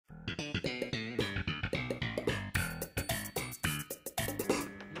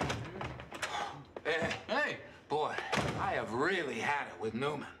I've really had it with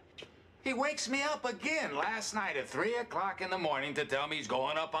Newman. He wakes me up again last night at 3 o'clock in the morning to tell me he's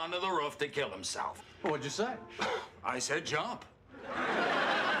going up onto the roof to kill himself. What'd you say? I said jump.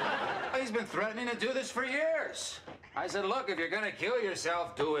 He's been threatening to do this for years. I said, look, if you're gonna kill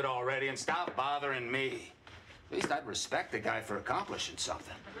yourself, do it already and stop bothering me. At least I'd respect the guy for accomplishing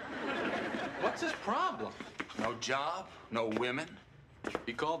something. What's his problem? No job, no women.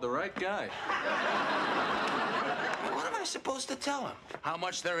 He called the right guy. What am I supposed to tell him? How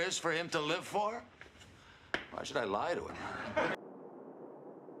much there is for him to live for? Why should I lie to him?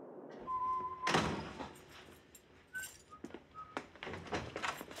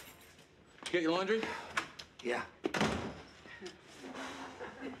 You get your laundry? Yeah.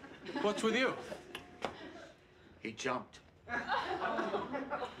 What's with you? He jumped.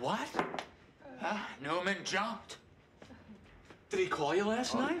 What? Newman jumped. Did he call you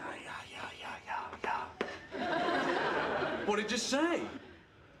last night? Yeah. What did you say?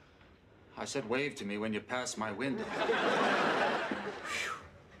 I said wave to me when you pass my window.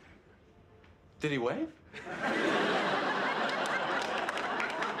 Did he wave?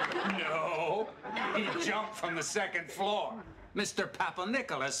 No. He jumped from the second floor. Mr.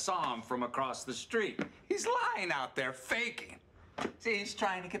 Papanicolas saw him from across the street. He's lying out there faking. See, he's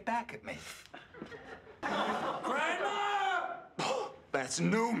trying to get back at me. Grandma! That's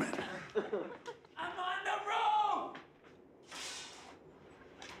Newman.